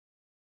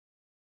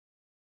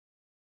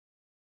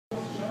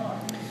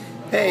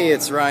Hey,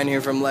 it's Ryan here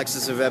from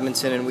Lexus of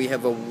Edmonton, and we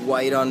have a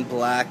white on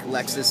black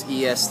Lexus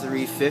ES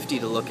 350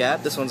 to look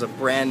at. This one's a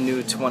brand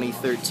new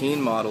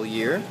 2013 model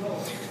year.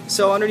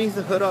 So underneath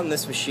the hood on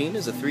this machine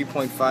is a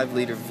 3.5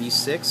 liter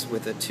V6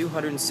 with a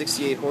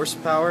 268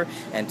 horsepower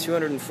and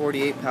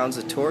 248 pounds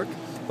of torque,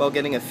 while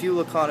getting a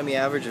fuel economy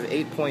average of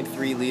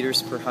 8.3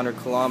 liters per 100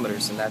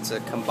 kilometers, and that's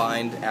a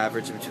combined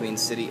average between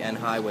city and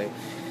highway.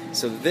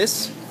 So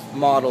this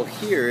model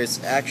here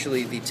is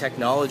actually the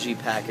technology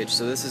package.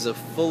 So this is a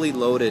fully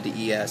loaded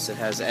ES. It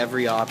has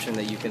every option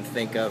that you can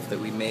think of that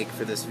we make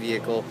for this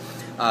vehicle.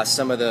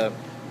 Some of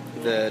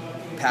the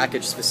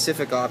package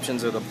specific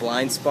options are the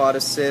blind spot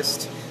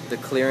assist, the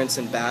clearance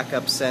and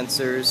backup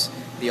sensors,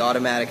 the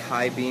automatic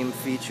high beam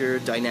feature,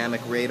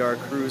 dynamic radar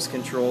cruise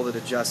control that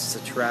adjusts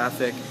to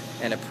traffic,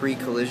 and a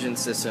pre-collision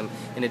system,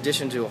 in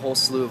addition to a whole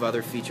slew of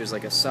other features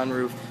like a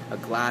sunroof, a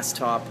glass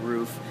top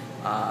roof,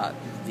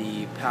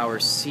 the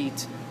power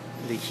seat,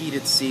 the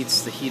heated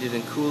seats, the heated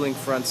and cooling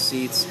front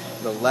seats,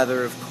 the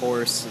leather, of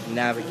course,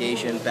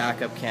 navigation,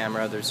 backup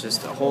camera. There's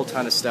just a whole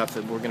ton of stuff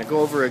that we're going to go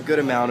over a good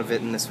amount of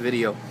it in this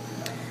video.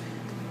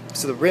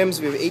 So the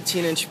rims, we have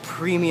 18-inch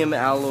premium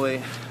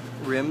alloy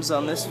rims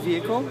on this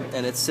vehicle,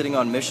 and it's sitting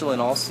on Michelin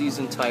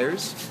all-season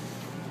tires.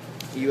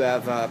 You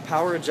have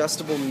power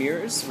adjustable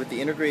mirrors with the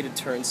integrated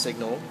turn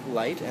signal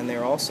light, and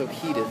they're also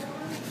heated.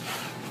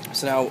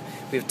 So now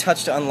we have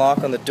touch to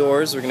unlock on the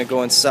doors. We're going to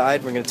go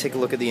inside. We're going to take a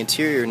look at the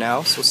interior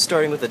now. So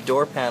starting with the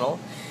door panel,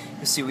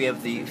 you see we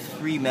have the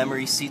 3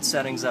 memory seat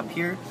settings up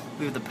here.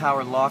 We have the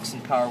power locks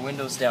and power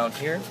windows down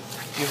here.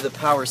 You have the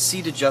power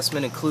seat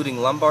adjustment, including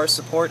lumbar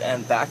support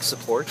and back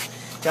support.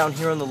 Down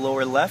here on the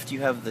lower left,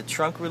 you have the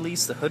trunk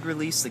release, the hood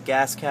release, the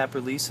gas cap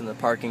release, and the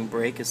parking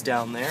brake is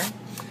down there.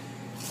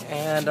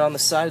 And on the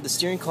side of the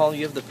steering column,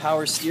 you have the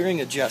power steering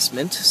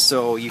adjustment,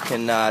 so you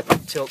can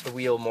tilt the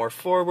wheel more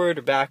forward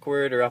or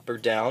backward or up or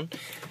down.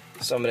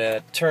 So I'm going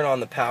to turn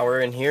on the power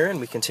in here, and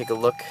we can take a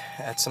look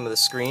at some of the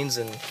screens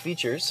and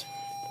features.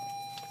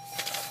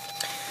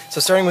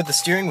 So starting with the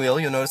steering wheel,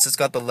 you'll notice it's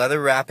got the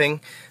leather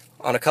wrapping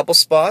on a couple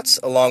spots,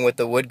 along with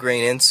the wood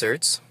grain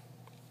inserts.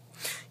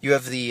 You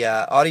have the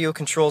audio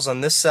controls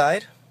on this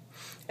side,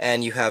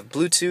 and you have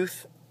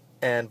Bluetooth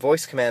and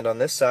voice command on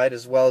this side,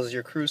 as well as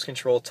your cruise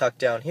control tucked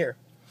down here.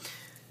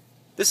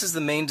 This is the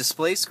main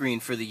display screen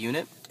for the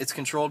unit. It's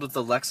controlled with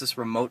the Lexus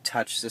remote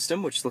touch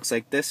system, which looks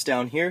like this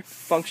down here.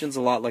 Functions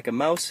a lot like a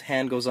mouse.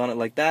 Hand goes on it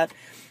like that.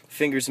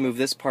 Fingers move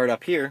this part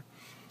up here,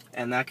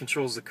 and that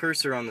controls the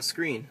cursor on the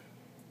screen.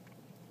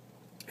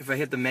 If I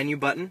hit the menu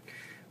button,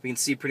 we can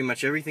see pretty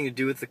much everything to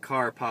do with the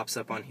car pops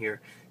up on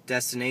here.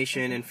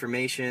 Destination,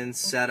 information,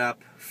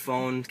 setup,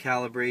 phone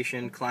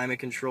calibration, climate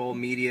control,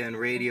 media, and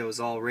radio is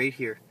all right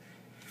here.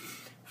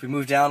 If we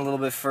move down a little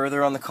bit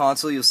further on the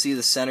console, you'll see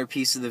the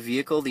centerpiece of the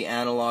vehicle, the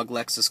analog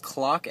Lexus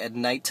clock. At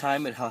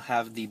nighttime, it'll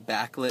have the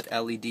backlit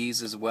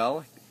LEDs as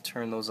well.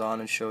 Turn those on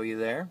and show you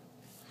there.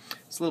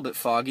 It's a little bit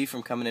foggy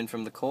from coming in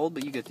from the cold,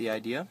 but you get the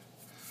idea.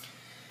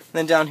 And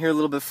then down here a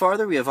little bit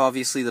farther, we have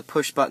obviously the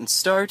push button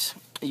start.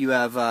 You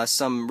have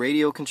some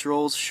radio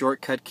controls,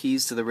 shortcut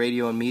keys to the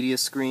radio and media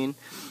screen.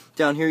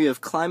 Down here you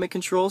have climate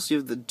controls. You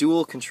have the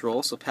dual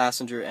control, so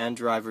passenger and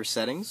driver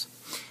settings.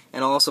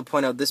 And I'll also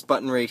point out this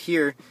button right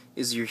here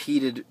is your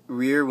heated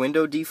rear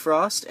window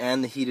defrost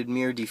and the heated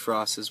mirror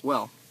defrost as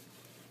well.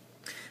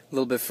 A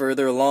little bit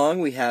further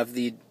along we have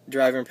the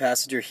driver and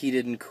passenger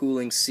heated and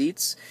cooling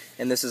seats,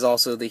 and this is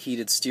also the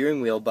heated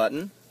steering wheel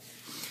button.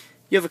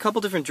 You have a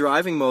couple different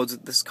driving modes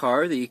with this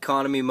car, the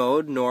economy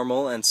mode,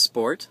 normal, and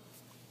sport.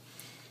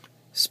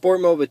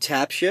 Sport mode with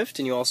tap shift,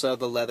 and you also have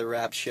the leather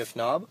wrapped shift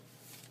knob.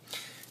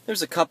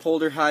 There's a cup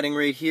holder hiding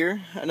right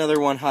here, another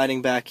one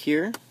hiding back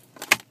here.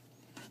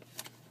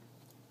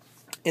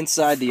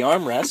 Inside the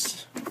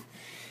armrest,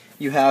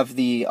 you have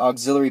the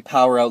auxiliary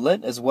power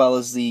outlet, as well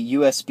as the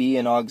USB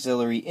and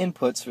auxiliary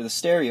inputs for the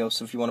stereo,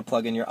 so if you want to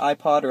plug in your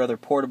iPod or other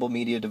portable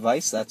media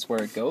device, that's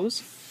where it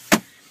goes.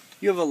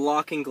 You have a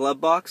locking glove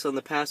box on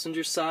the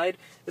passenger side,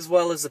 as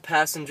well as the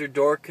passenger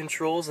door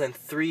controls and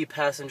 3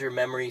 passenger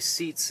memory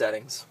seat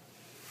settings.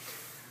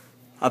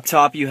 Up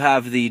top you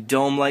have the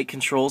dome light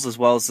controls as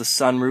well as the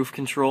sunroof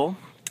control,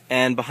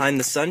 and behind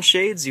the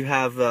sunshades you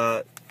have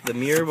the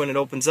mirror. When it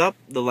opens up,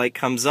 the light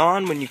comes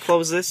on. When you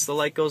close this, the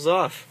light goes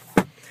off.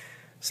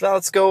 So now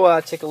let's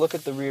go take a look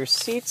at the rear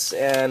seats,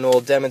 and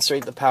we'll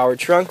demonstrate the power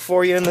trunk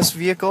for you in this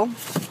vehicle.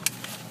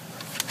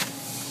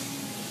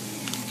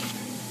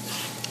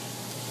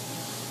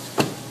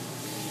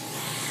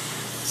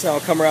 So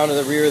I'll come around to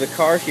the rear of the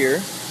car here,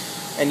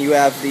 and you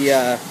have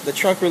the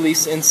trunk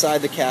release inside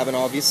the cabin,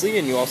 obviously,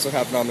 and you also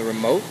have it on the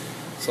remote.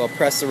 So I'll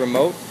press the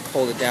remote,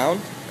 hold it down,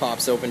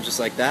 pops open just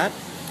like that.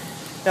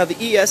 Now the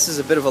ES is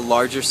a bit of a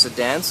larger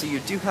sedan, so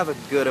you do have a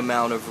good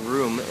amount of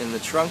room in the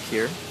trunk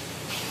here.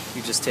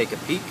 You just take a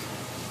peek.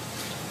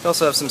 You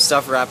also have some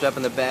stuff wrapped up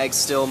in the bag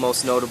still,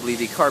 most notably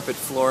the carpet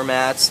floor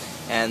mats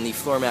and the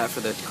floor mat for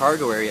the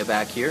cargo area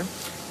back here.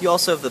 You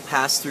also have the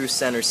pass-through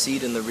center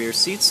seat in the rear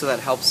seat, so that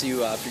helps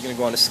you if you're going to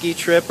go on a ski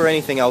trip or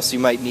anything else you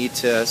might need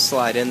to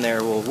slide in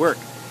there will work.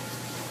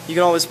 You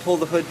can always pull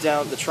the hood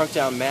down, the trunk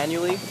down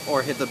manually,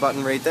 or hit the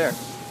button right there.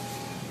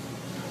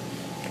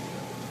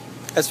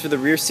 As for the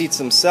rear seats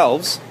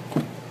themselves,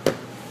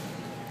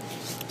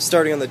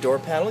 starting on the door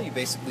panel, you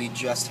basically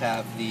just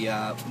have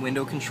the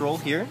window control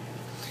here.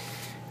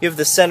 You have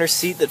the center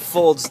seat that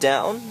folds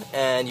down,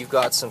 and you've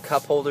got some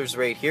cup holders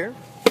right here.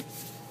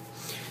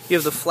 You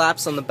have the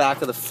flaps on the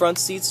back of the front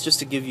seats just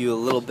to give you a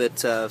little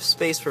bit of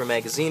space for a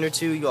magazine or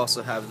two. You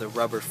also have the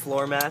rubber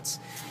floor mats,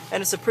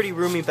 and it's a pretty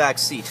roomy back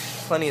seat.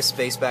 Plenty of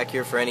space back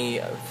here for any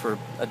for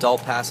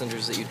adult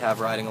passengers that you'd have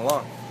riding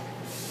along.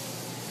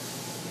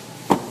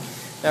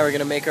 Now we're going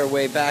to make our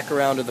way back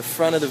around to the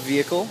front of the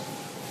vehicle,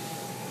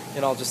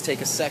 and I'll just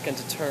take a second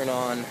to turn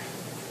on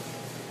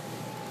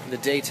the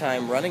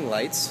daytime running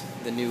lights,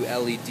 the new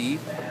LED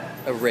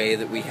array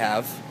that we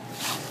have.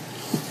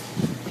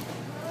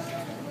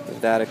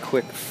 Give that a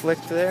quick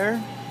flick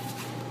there.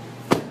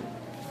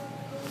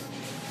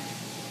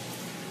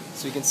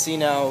 So you can see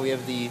now we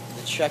have the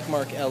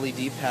checkmark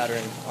LED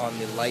pattern on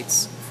the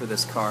lights for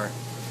this car.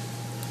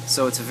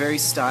 So it's a very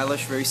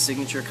stylish, very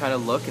signature kind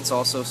of look. It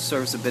also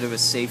serves a bit of a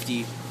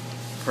safety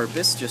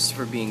purpose just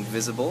for being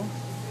visible.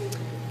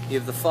 You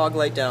have the fog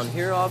light down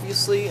here,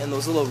 obviously, and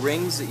those little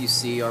rings that you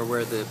see are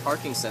where the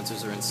parking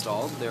sensors are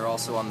installed. They're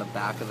also on the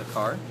back of the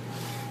car.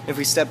 If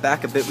we step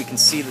back a bit, we can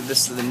see that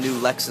this is the new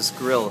Lexus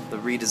grille, the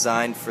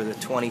redesigned for the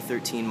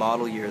 2013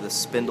 model year, the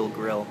spindle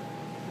grille.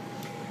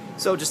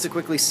 So just to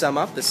quickly sum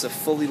up, this is a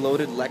fully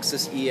loaded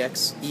Lexus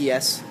ES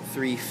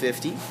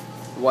 350,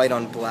 white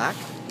on black,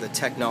 the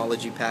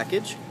technology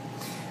package.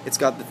 It's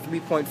got the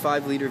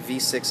 3.5 liter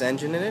V6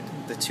 engine in it,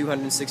 the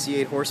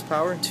 268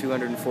 horsepower,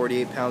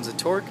 248 pounds of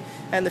torque,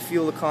 and the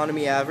fuel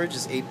economy average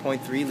is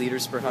 8.3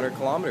 liters per 100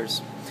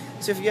 kilometers.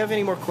 So if you have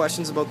any more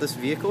questions about this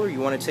vehicle, or you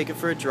want to take it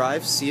for a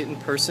drive, see it in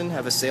person,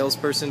 have a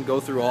salesperson go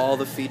through all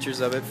the features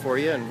of it for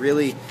you and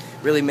really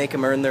make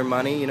them earn their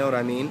money, you know what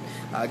I mean,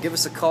 give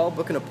us a call,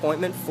 book an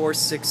appointment,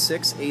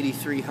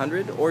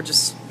 466-8300, or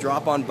just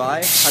drop on by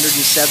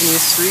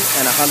 170th Street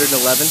and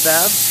 111th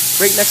Ave,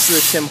 right next to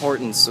the Tim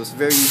Hortons, so it's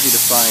very easy to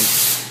find.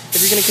 If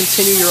you're going to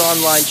continue your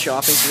online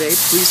shopping today,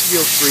 please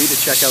feel free to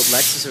check out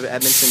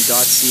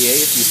lexusofedmonton.ca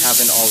if you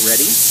haven't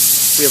already.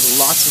 We have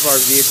lots of our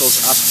vehicles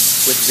up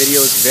with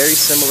videos very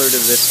similar to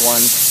this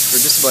one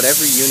for just about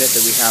every unit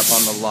that we have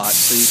on the lot,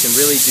 so you can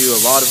really do a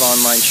lot of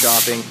online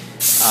shopping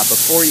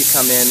before you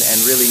come in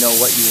and really know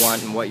what you want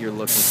and what you're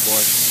looking for.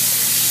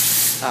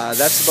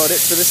 That's about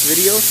it for this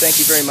video. Thank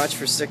you very much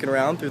for sticking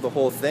around through the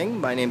whole thing.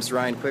 My name's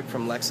Ryan Quick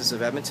from Lexus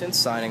of Edmonton,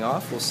 signing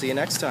off. We'll see you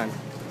next time.